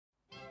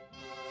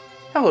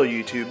Hello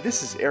YouTube,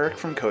 this is Eric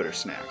from Coder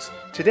Snacks.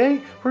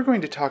 Today we're going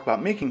to talk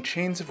about making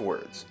chains of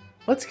words.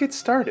 Let's get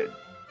started.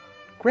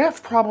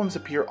 Graph problems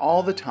appear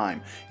all the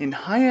time in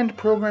high-end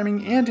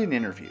programming and in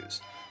interviews.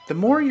 The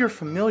more you're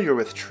familiar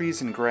with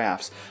trees and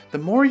graphs, the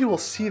more you will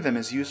see them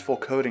as useful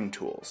coding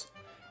tools.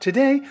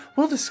 Today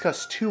we'll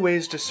discuss two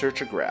ways to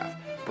search a graph: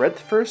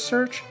 breadth-first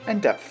search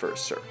and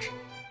depth-first search.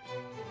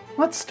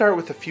 Let's start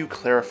with a few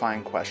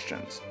clarifying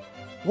questions.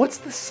 What's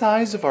the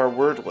size of our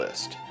word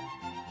list?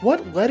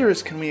 What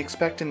letters can we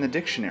expect in the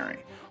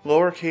dictionary?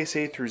 Lowercase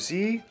a through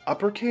z,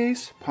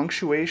 uppercase,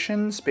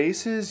 punctuation,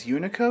 spaces,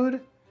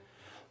 Unicode?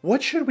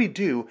 What should we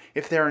do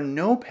if there are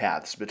no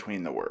paths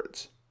between the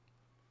words?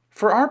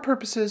 For our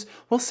purposes,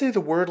 we'll say the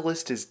word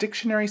list is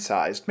dictionary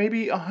sized,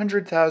 maybe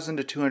 100,000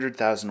 to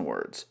 200,000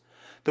 words.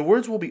 The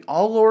words will be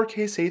all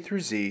lowercase a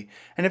through z,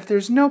 and if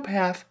there's no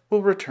path,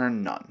 we'll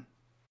return none.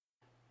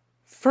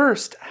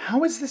 First,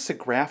 how is this a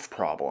graph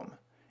problem?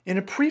 In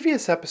a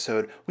previous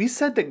episode, we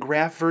said that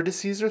graph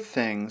vertices are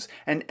things,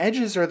 and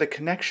edges are the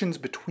connections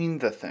between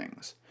the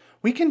things.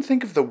 We can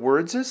think of the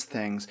words as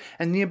things,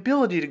 and the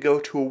ability to go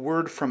to a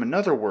word from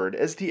another word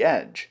as the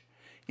edge.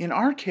 In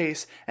our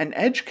case, an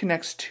edge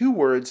connects two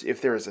words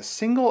if there is a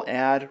single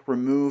add,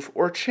 remove,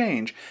 or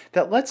change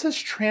that lets us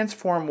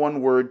transform one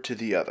word to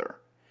the other.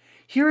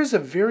 Here is a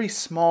very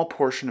small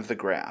portion of the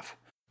graph.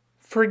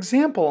 For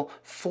example,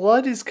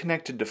 flood is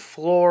connected to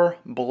floor,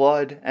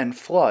 blood, and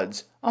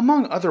floods,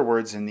 among other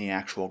words in the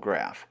actual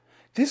graph.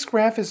 This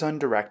graph is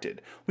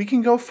undirected. We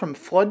can go from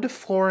flood to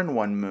floor in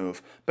one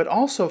move, but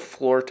also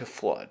floor to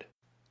flood.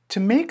 To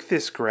make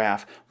this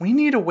graph, we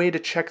need a way to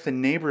check the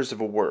neighbors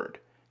of a word.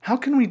 How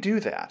can we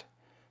do that?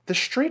 The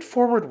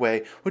straightforward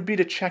way would be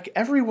to check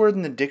every word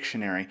in the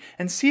dictionary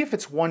and see if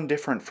it's one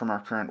different from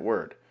our current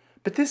word.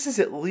 But this is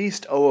at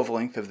least O of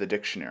length of the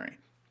dictionary.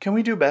 Can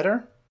we do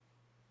better?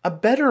 A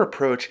better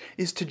approach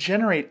is to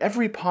generate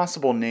every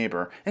possible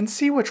neighbor and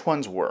see which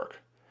ones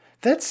work.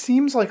 That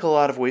seems like a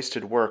lot of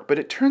wasted work, but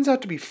it turns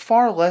out to be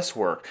far less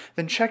work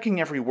than checking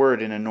every word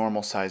in a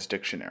normal-sized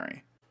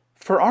dictionary.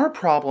 For our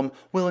problem,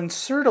 we'll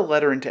insert a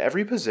letter into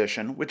every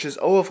position, which is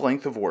O of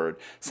length of word,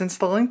 since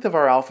the length of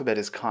our alphabet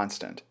is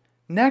constant.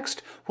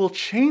 Next, we'll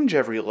change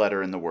every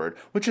letter in the word,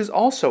 which is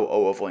also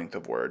O of length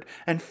of word,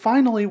 and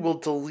finally we'll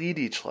delete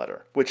each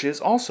letter, which is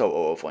also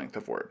O of length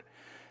of word.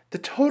 The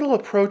total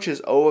approach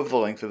is O of the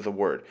length of the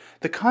word.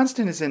 The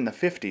constant is in the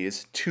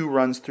 50s, 2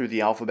 runs through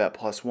the alphabet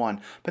plus 1,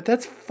 but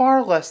that's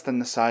far less than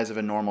the size of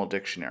a normal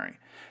dictionary.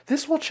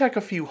 This will check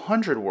a few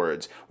hundred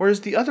words,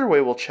 whereas the other way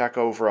will check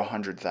over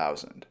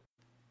 100,000.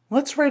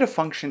 Let's write a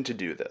function to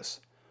do this.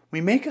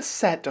 We make a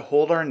set to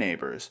hold our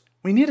neighbors.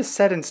 We need a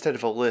set instead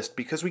of a list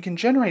because we can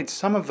generate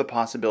some of the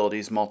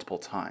possibilities multiple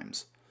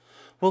times.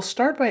 We'll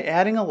start by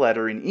adding a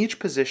letter in each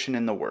position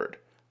in the word.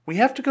 We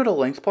have to go to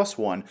length plus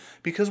 1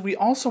 because we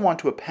also want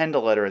to append a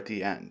letter at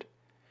the end.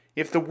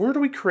 If the word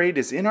we create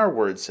is in our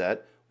word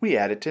set, we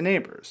add it to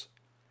neighbors.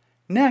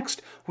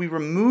 Next, we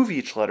remove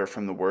each letter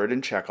from the word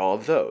and check all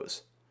of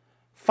those.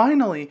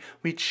 Finally,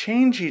 we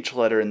change each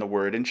letter in the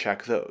word and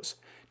check those.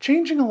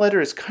 Changing a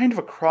letter is kind of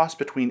a cross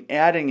between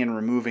adding and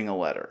removing a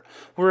letter.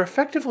 We're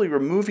effectively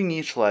removing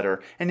each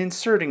letter and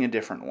inserting a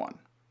different one.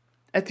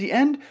 At the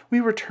end, we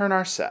return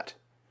our set.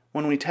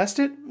 When we test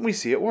it, we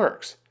see it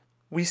works.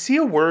 We see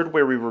a word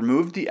where we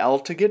removed the L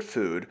to get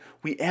food,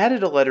 we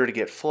added a letter to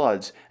get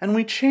floods, and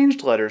we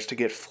changed letters to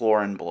get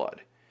floor and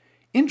blood.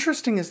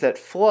 Interesting is that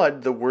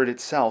flood, the word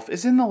itself,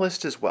 is in the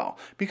list as well,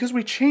 because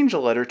we change a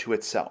letter to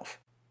itself.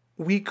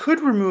 We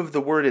could remove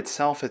the word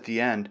itself at the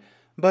end,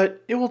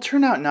 but it will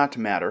turn out not to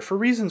matter for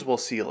reasons we'll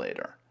see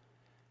later.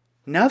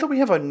 Now that we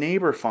have a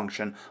neighbor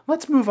function,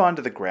 let's move on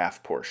to the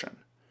graph portion.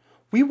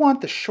 We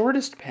want the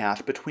shortest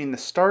path between the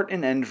start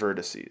and end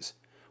vertices.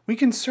 We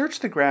can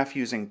search the graph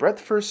using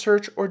breadth-first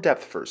search or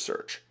depth-first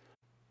search.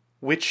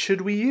 Which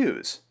should we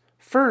use?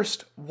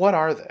 First, what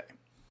are they?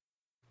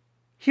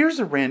 Here's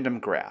a random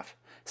graph.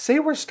 Say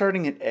we're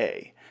starting at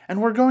A,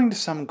 and we're going to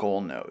some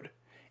goal node.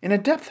 In a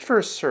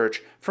depth-first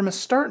search, from a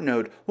start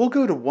node, we'll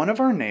go to one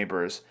of our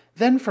neighbors,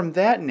 then from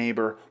that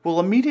neighbor, we'll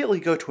immediately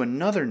go to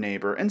another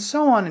neighbor, and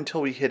so on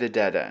until we hit a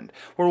dead end,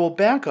 where we'll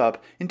back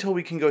up until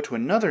we can go to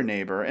another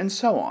neighbor, and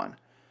so on.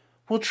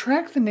 We'll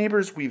track the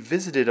neighbors we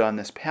visited on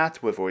this path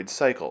to avoid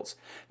cycles.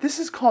 This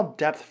is called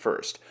depth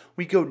first.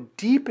 We go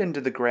deep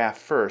into the graph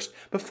first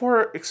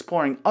before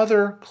exploring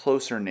other,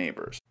 closer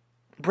neighbors.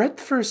 Breadth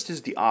first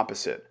is the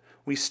opposite.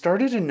 We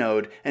start at a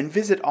node and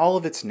visit all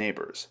of its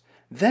neighbors.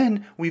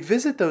 Then we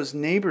visit those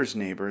neighbors'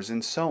 neighbors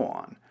and so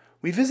on.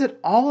 We visit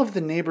all of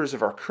the neighbors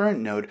of our current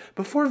node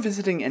before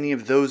visiting any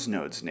of those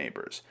nodes'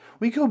 neighbors.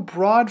 We go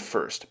broad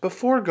first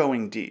before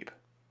going deep.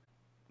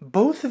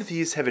 Both of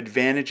these have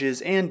advantages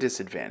and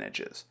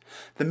disadvantages.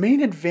 The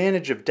main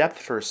advantage of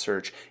depth-first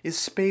search is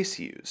space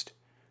used.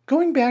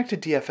 Going back to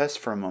DFS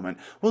for a moment,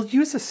 we'll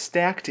use a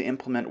stack to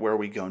implement where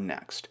we go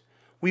next.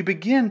 We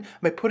begin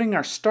by putting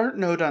our start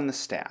node on the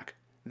stack.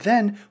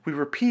 Then we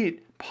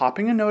repeat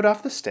popping a node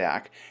off the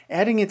stack,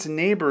 adding its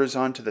neighbors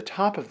onto the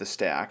top of the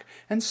stack,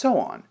 and so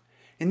on.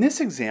 In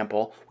this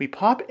example, we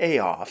pop A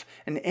off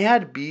and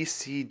add B,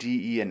 C,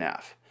 D, E, and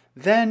F.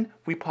 Then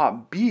we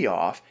pop B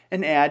off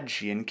and add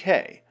G and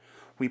K.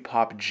 We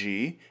pop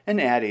G and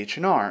add H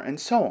and R, and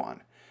so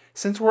on.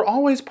 Since we're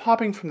always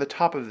popping from the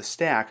top of the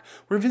stack,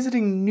 we're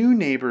visiting new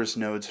neighbors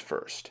nodes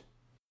first.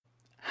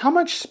 How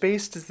much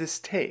space does this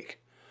take?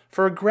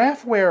 For a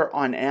graph where,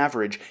 on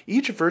average,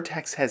 each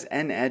vertex has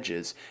n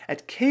edges,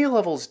 at k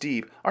levels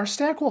deep, our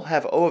stack will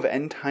have O of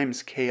n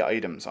times k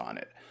items on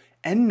it,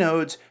 n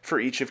nodes for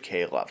each of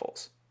k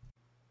levels.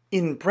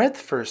 In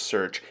DepthFirst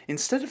Search,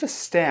 instead of a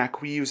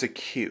stack, we use a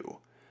queue.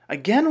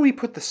 Again, we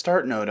put the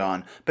start node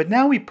on, but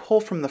now we pull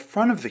from the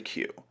front of the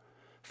queue.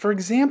 For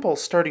example,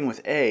 starting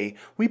with A,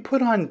 we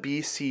put on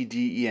B, C,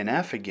 D, E, and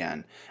F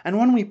again, and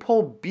when we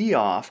pull B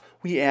off,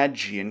 we add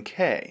G and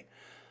K.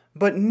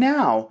 But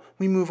now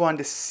we move on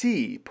to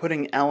C,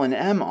 putting L and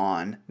M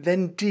on,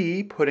 then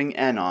D, putting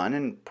N on,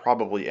 and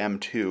probably M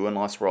too,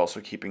 unless we're also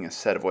keeping a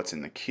set of what's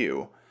in the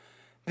queue.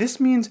 This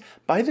means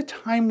by the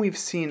time we've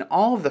seen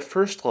all of the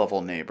first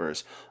level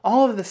neighbors,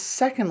 all of the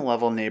second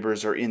level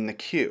neighbors are in the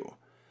queue.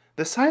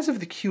 The size of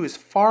the queue is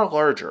far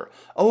larger,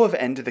 O of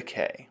n to the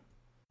k.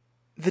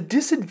 The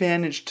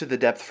disadvantage to the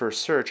DepthFirst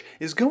search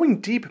is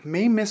going deep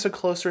may miss a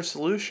closer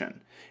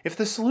solution. If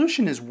the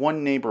solution is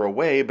one neighbor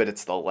away, but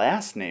it's the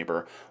last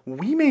neighbor,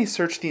 we may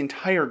search the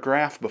entire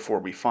graph before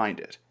we find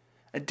it.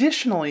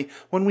 Additionally,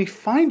 when we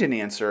find an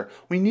answer,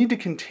 we need to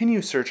continue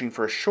searching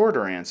for a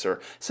shorter answer,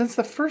 since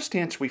the first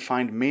answer we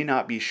find may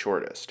not be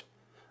shortest.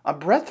 A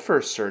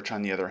breadth-first search,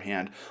 on the other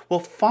hand, will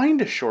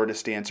find a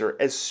shortest answer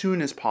as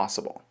soon as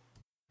possible.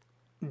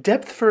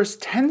 Depth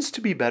first tends to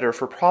be better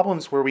for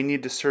problems where we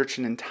need to search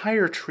an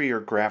entire tree or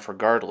graph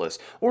regardless,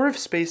 or if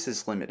space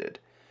is limited.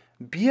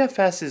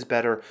 BFS is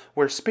better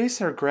where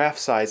space or graph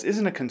size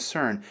isn't a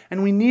concern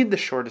and we need the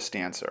shortest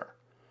answer.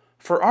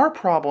 For our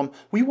problem,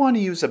 we want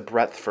to use a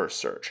breadth-first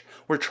search.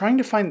 We're trying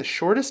to find the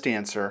shortest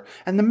answer,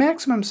 and the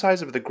maximum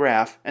size of the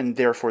graph, and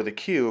therefore the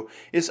queue,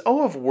 is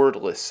O of word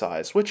list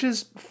size, which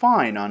is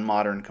fine on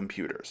modern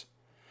computers.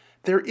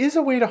 There is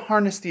a way to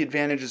harness the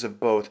advantages of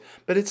both,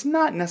 but it's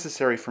not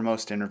necessary for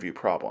most interview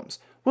problems.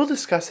 We'll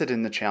discuss it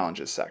in the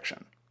challenges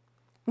section.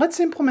 Let's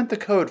implement the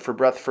code for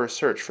breadth-first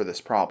search for this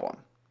problem.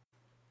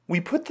 We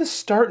put the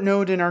start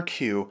node in our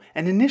queue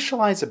and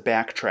initialize a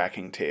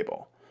backtracking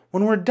table.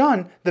 When we're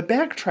done, the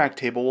backtrack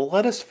table will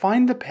let us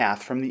find the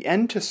path from the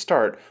end to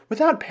start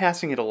without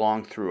passing it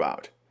along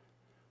throughout.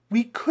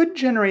 We could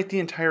generate the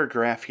entire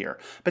graph here,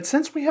 but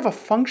since we have a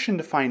function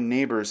to find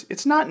neighbors,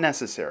 it's not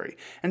necessary,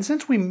 and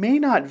since we may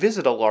not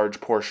visit a large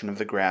portion of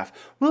the graph,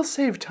 we'll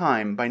save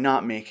time by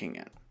not making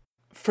it.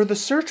 For the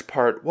search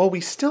part, while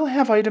we still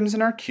have items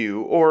in our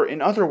queue, or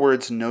in other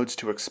words, nodes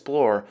to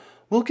explore,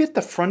 we'll get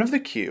the front of the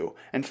queue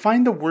and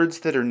find the words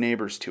that are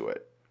neighbors to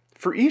it.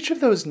 For each of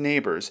those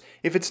neighbors,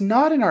 if it's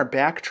not in our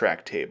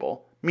backtrack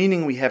table,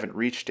 meaning we haven't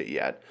reached it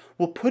yet,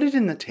 we'll put it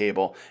in the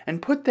table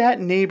and put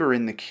that neighbor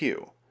in the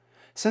queue.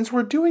 Since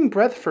we're doing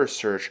breadth-first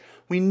search,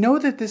 we know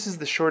that this is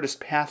the shortest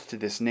path to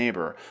this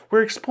neighbor.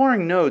 We're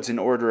exploring nodes in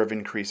order of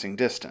increasing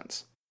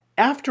distance.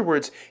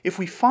 Afterwards, if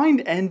we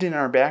find end in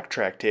our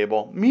backtrack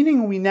table,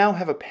 meaning we now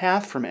have a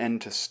path from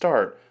end to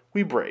start,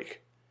 we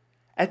break.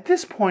 At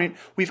this point,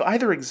 we've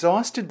either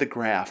exhausted the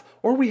graph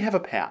or we have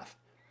a path.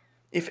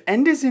 If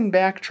end is in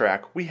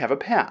backtrack, we have a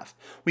path.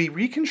 We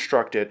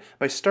reconstruct it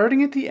by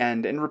starting at the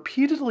end and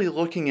repeatedly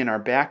looking in our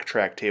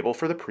backtrack table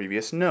for the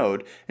previous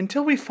node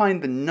until we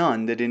find the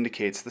none that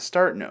indicates the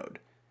start node.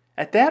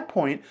 At that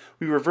point,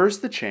 we reverse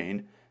the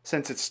chain,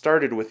 since it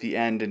started with the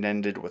end and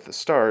ended with the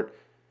start,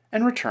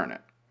 and return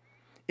it.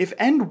 If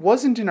end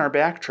wasn't in our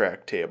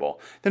backtrack table,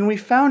 then we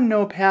found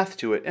no path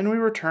to it and we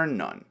return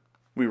none.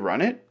 We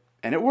run it,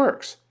 and it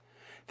works.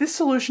 This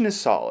solution is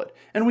solid,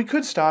 and we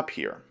could stop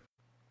here.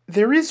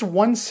 There is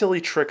one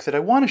silly trick that I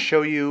want to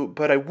show you,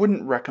 but I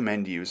wouldn't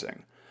recommend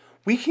using.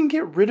 We can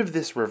get rid of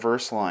this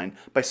reverse line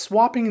by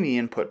swapping the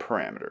input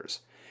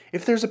parameters.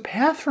 If there's a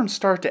path from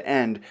start to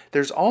end,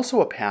 there's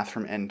also a path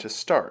from end to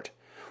start.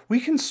 We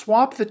can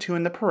swap the two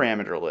in the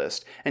parameter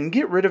list and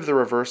get rid of the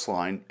reverse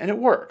line, and it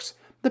works.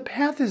 The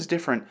path is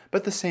different,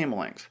 but the same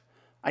length.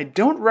 I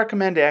don't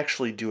recommend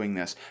actually doing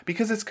this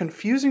because it's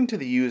confusing to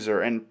the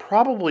user and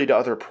probably to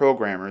other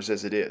programmers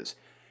as it is.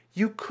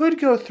 You could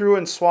go through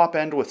and swap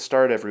end with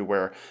start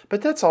everywhere,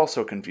 but that's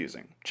also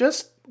confusing.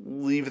 Just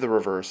leave the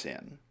reverse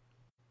in.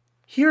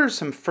 Here are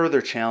some further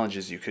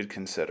challenges you could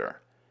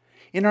consider.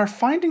 In our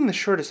Finding the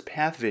Shortest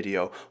Path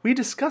video, we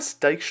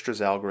discussed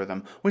Dijkstra's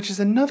algorithm, which is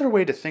another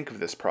way to think of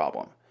this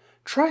problem.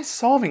 Try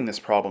solving this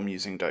problem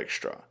using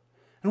Dijkstra.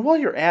 And while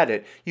you're at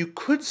it, you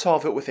could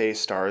solve it with A*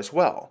 as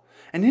well.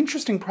 An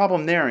interesting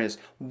problem there is,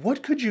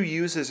 what could you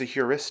use as a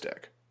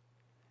heuristic?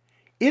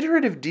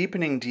 Iterative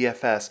deepening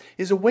DFS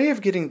is a way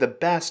of getting the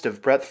best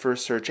of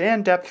breadth-first search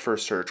and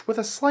depth-first search with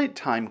a slight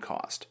time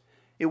cost.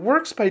 It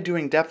works by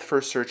doing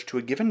depth-first search to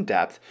a given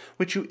depth,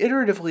 which you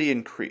iteratively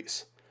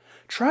increase.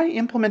 Try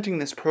implementing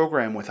this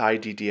program with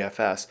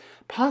IDDFS,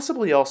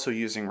 possibly also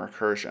using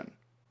recursion.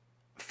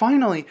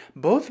 Finally,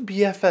 both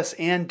BFS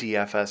and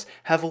DFS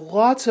have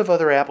lots of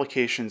other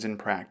applications in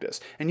practice,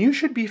 and you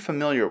should be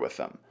familiar with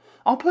them.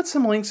 I'll put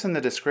some links in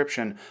the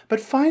description, but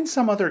find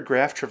some other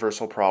graph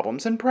traversal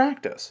problems in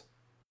practice.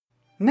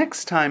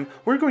 Next time,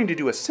 we're going to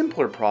do a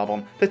simpler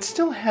problem that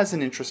still has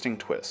an interesting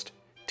twist.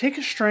 Take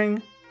a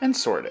string and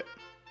sort it.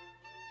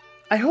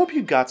 I hope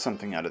you got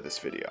something out of this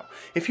video.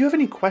 If you have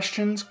any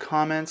questions,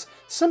 comments,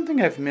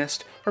 something I've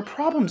missed, or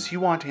problems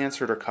you want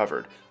answered or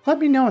covered, let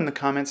me know in the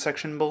comments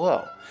section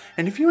below.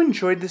 And if you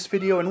enjoyed this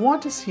video and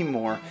want to see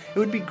more, it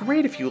would be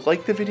great if you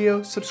liked the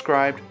video,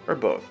 subscribed, or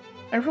both.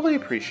 I really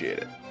appreciate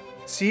it.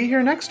 See you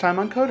here next time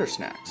on Coder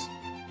Snacks.